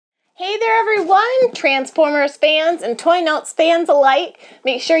there everyone, Transformers fans and Toy Notes fans alike.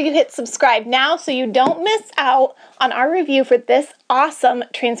 Make sure you hit subscribe now so you don't miss out on our review for this awesome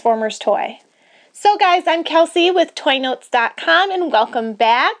Transformers toy. So guys, I'm Kelsey with ToyNotes.com and welcome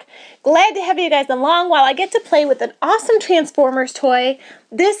back. Glad to have you guys along while I get to play with an awesome Transformers toy.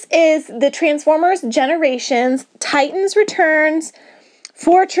 This is the Transformers Generations Titans Returns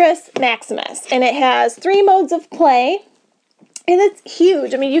Fortress Maximus, and it has 3 modes of play. And it's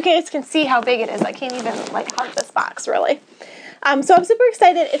huge. I mean, you guys can see how big it is. I can't even like hug this box really. So I'm super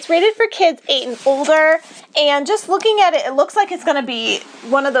excited. It's rated for kids 8 and older. And just looking at it, it looks like it's going to be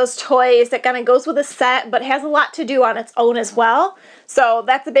one of those toys that kind of goes with a set, but has a lot to do on its own as well. So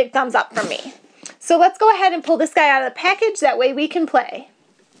that's a big thumbs up from me. So let's go ahead and pull this guy out of the package. That way we can play.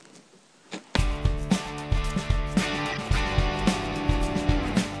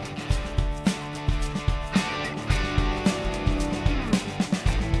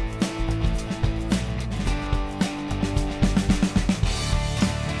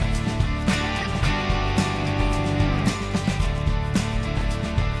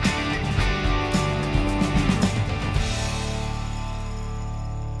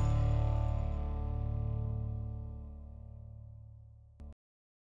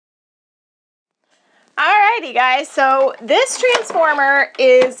 Alrighty guys, so this Transformer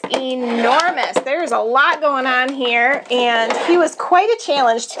is enormous. There's a lot going on here, and he was quite a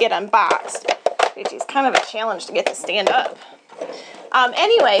challenge to get unboxed. He's kind of a challenge to get to stand up.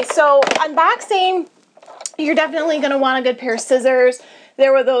 Anyway, so unboxing, you're definitely going to want a good pair of scissors.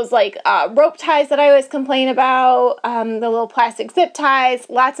 There were those like rope ties that I always complain about, the little plastic zip ties,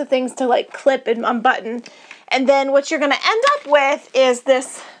 lots of things to like clip and unbutton. And then what you're going to end up with is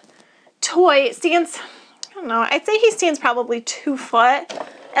this toy. It stands, I don't know, I'd say he stands probably 2 foot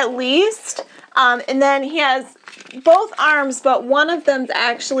at least. And then he has both arms, but one of them's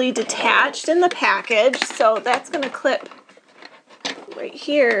actually detached in the package. So that's going to clip right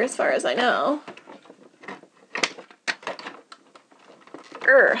here as far as I know.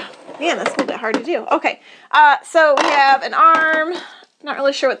 Man, that's a little bit hard to do. Okay, so we have an arm. Not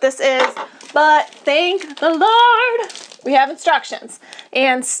really sure what this is, but thank the Lord, we have instructions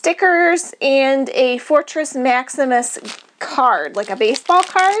and stickers and a Fortress Maximus card, like a baseball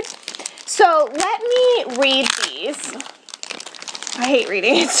card. So let me read these. I hate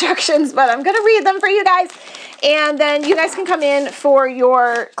reading instructions, but I'm going to read them for you guys. And then you guys can come in for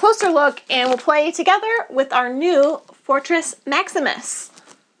your closer look and we'll play together with our new Fortress Maximus.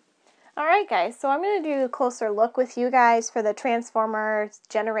 Alright guys, so I'm going to do a closer look with you guys for the Transformers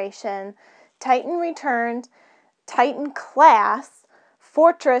Generation Titan Returns Titan Class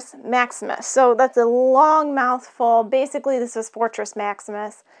Fortress Maximus. So that's a long mouthful. Basically this is Fortress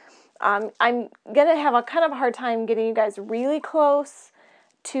Maximus. I'm going to have a kind of a hard time getting you guys really close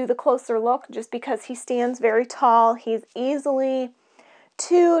to the closer look just because he stands very tall. He's easily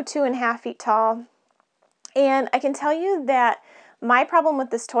 2.5 feet tall. And I can tell you that my problem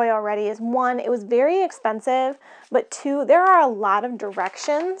with this toy already is 1, it was very expensive, but 2, there are a lot of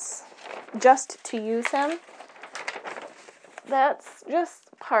directions just to use him. That's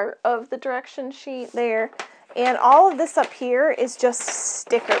just part of the direction sheet there. And all of this up here is just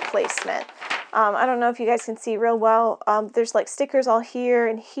sticker placement. I don't know if you guys can see real well. There's like stickers all here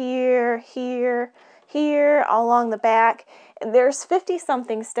and here, here, here, all along the back. And there's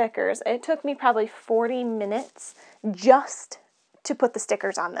 50-something stickers. It took me probably 40 minutes just to put the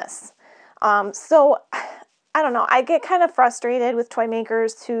stickers on this. So I don't know, I get kind of frustrated with toy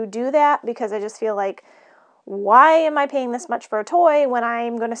makers who do that because I just feel like, why am I paying this much for a toy when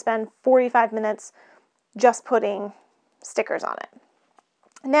I'm going to spend 45 minutes just putting stickers on it?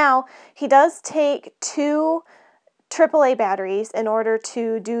 Now, he does take 2 AAA batteries in order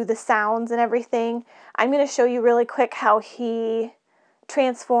to do the sounds and everything. I'm going to show you really quick how he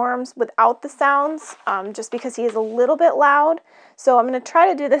transforms without the sounds, just because he is a little bit loud. So I'm going to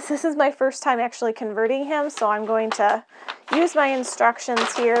try to do this. This is my first time actually converting him, so I'm going to use my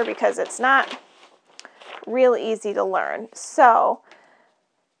instructions here because it's not real easy to learn. So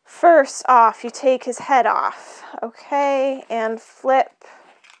first off, you take his head off, okay, and flip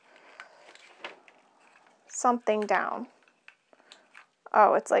something down.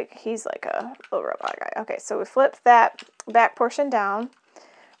 Oh, it's like he's like a little robot guy. Okay, so we flip that back portion down,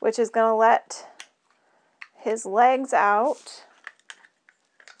 which is going to let his legs out.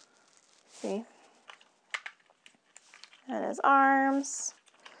 See? And his arms.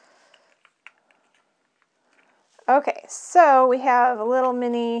 Okay, so we have a little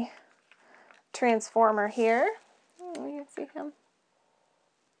mini Transformer here. Oh, you can see him.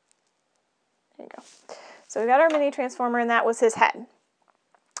 There you go. So we got our mini Transformer, and that was his head.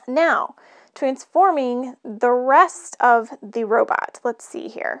 Now, transforming the rest of the robot. Let's see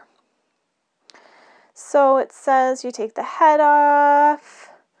here. So it says you take the head off,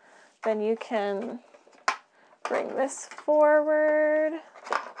 then you can bring this forward.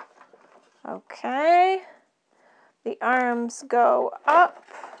 Okay. The arms go up.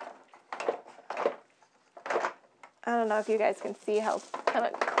 I don't know if you guys can see how kind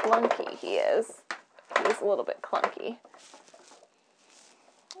of clunky he is. He's a little bit clunky.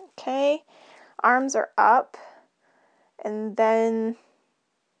 Okay, arms are up, and then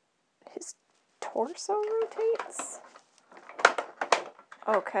his torso rotates.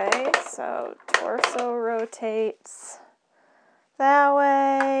 Okay, so torso rotates that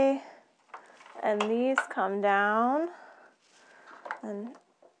way, and these come down, and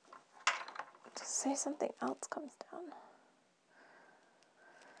to say something else comes down.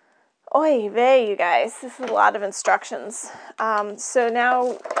 Oy vey, you guys, this is a lot of instructions. So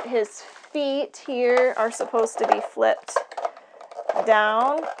now his feet here are supposed to be flipped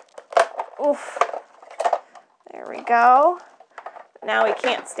down. Oof. There we go. Now he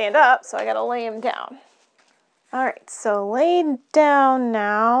can't stand up, so I gotta lay him down. All right, so laid down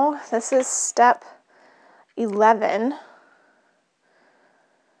now. This is step 11.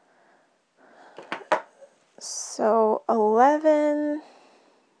 So 11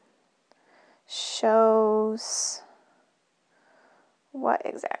 shows what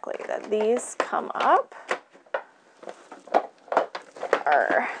exactly? That these come up.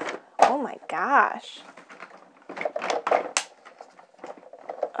 Oh my gosh.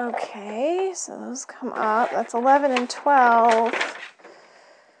 Okay, so those come up. That's 11 and 12.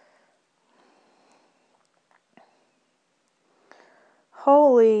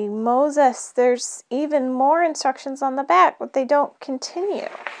 Holy Moses, there's even more instructions on the back, but they don't continue.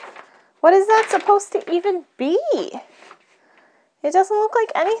 What is that supposed to even be? It doesn't look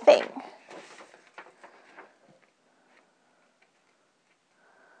like anything.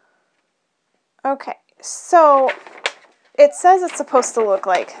 Okay, so it says it's supposed to look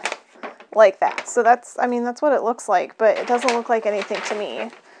like that. So that's what it looks like, but it doesn't look like anything to me.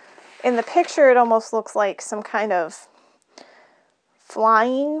 In the picture, it almost looks like some kind of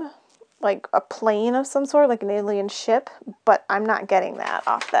flying, like a plane of some sort, like an alien ship, but I'm not getting that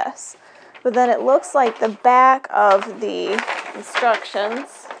off this. But then it looks like the back of the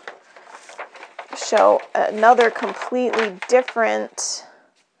instructions show another completely different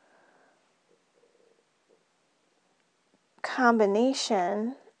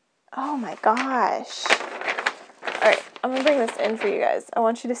combination. Oh my gosh. All right, I'm gonna bring this in for you guys. I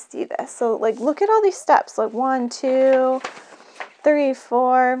want you to see this. So like, look at all these steps, like 1, 2, 3,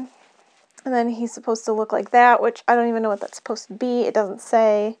 4, and then he's supposed to look like that, which I don't even know what that's supposed to be. It doesn't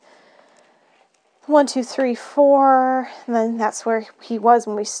say. 1, 2, 3, 4, and then that's where he was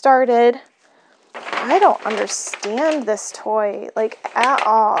when we started. I don't understand this toy, like, at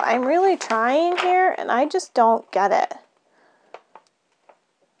all. I'm really trying here, and I just don't get it.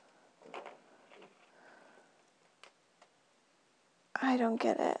 I don't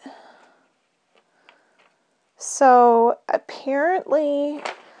get it. So, apparently,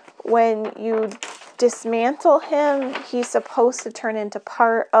 when you dismantle him, he's supposed to turn into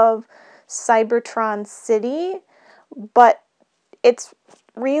part of Cybertron City, but it's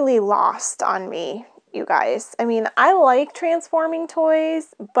really lost on me, you guys. I mean, I like transforming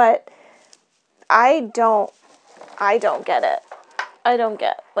toys, but I don't get it. I don't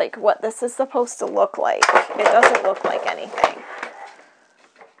get, like, what this is supposed to look like. It doesn't look like anything.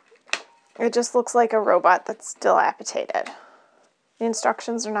 It just looks like a robot that's dilapidated. The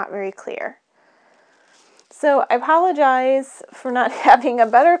instructions are not very clear. So I apologize for not having a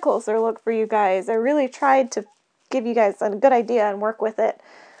better, closer look for you guys. I really tried to give you guys a good idea and work with it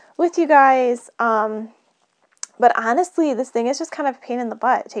with you guys. But honestly, this thing is just kind of a pain in the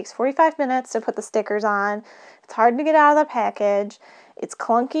butt. It takes 45 minutes to put the stickers on. It's hard to get out of the package. It's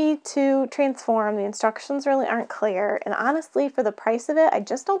clunky to transform. The instructions really aren't clear. And honestly, for the price of it, I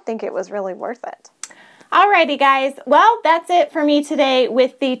just don't think it was really worth it. Alrighty guys, well that's it for me today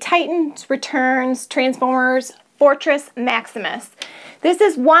with the Titan Returns Transformers Fortress Maximus. This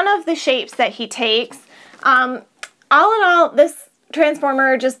is one of the shapes that he takes. All in all, this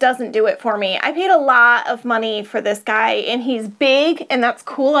Transformer just doesn't do it for me. I paid a lot of money for this guy, and he's big, and that's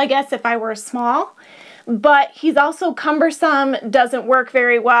cool I guess if I were small, but he's also cumbersome, doesn't work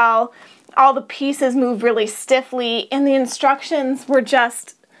very well. All the pieces move really stiffly, and the instructions were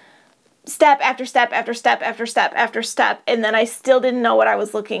just step after step after step after step after step, and then I still didn't know what I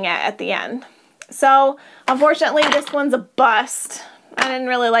was looking at the end. So unfortunately this one's a bust. I didn't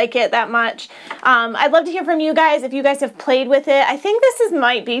really like it that much. I'd love to hear from you guys if you guys have played with it. I think this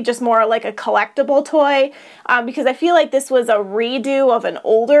might be just more like a collectible toy because I feel like this was a redo of an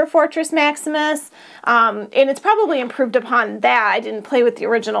older Fortress Maximus, and it's probably improved upon that. I didn't play with the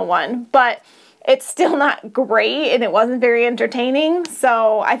original one, but it's still not great and it wasn't very entertaining.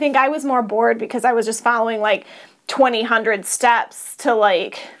 So I think I was more bored because I was just following like 2,000 steps to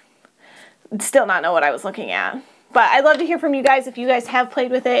like still not know what I was looking at. But I'd love to hear from you guys if you guys have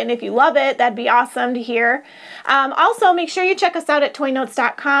played with it, and if you love it, that'd be awesome to hear. Also, make sure you check us out at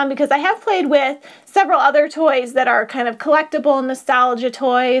toynotes.com because I have played with several other toys that are kind of collectible nostalgia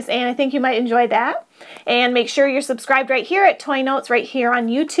toys, and I think you might enjoy that. And make sure you're subscribed right here at Toy Notes right here on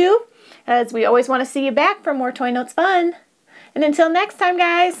YouTube, as we always want to see you back for more Toy Notes fun. And until next time,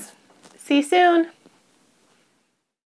 guys, see you soon.